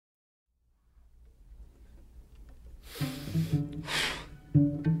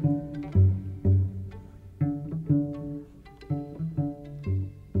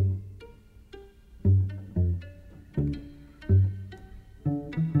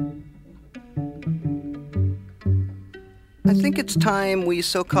I think it's time we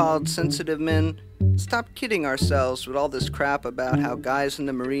so-called sensitive men stop kidding ourselves with all this crap about how guys in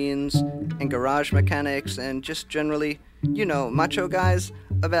the Marines and garage mechanics and just generally, macho guys,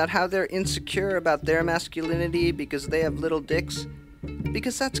 about how they're insecure about their masculinity because they have little dicks.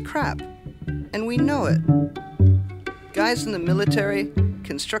 Because that's crap. And we know it. Guys in the military,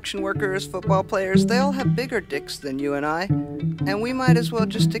 construction workers, football players, they all have bigger dicks than you and I, and we might as well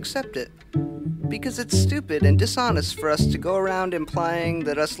just accept it. Because it's stupid and dishonest for us to go around implying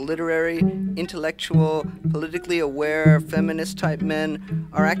that us literary, intellectual, politically aware, feminist-type men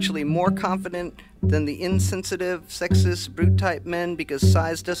are actually more confident than the insensitive, sexist, brute-type men because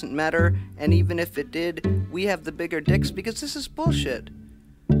size doesn't matter, and even if it did, we have the bigger dicks because this is bullshit.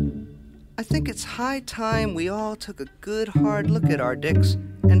 I think it's high time we all took a good hard look at our dicks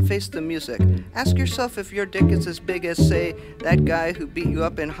and face the music. Ask yourself if your dick is as big as, say, that guy who beat you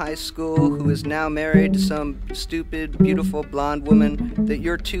up in high school who is now married to some stupid, beautiful blonde woman that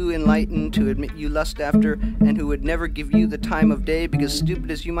you're too enlightened to admit you lust after and who would never give you the time of day because stupid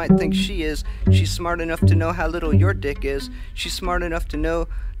as you might think she is, she's smart enough to know how little your dick is. She's smart enough to know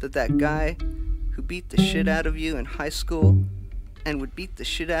that that guy who beat the shit out of you in high school and would beat the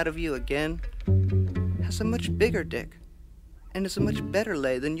shit out of you again, has a much bigger dick, and is a much better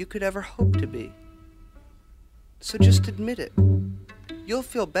lay than you could ever hope to be. So just admit it. You'll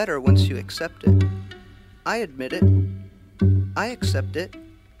feel better once you accept it. I admit it. I accept it.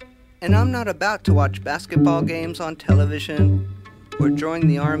 And I'm not about to watch basketball games on television, or join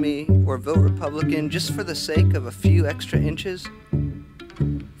the army, or vote Republican just for the sake of a few extra inches.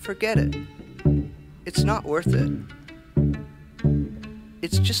 Forget it. It's not worth it.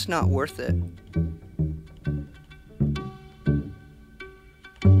 It's just not worth it.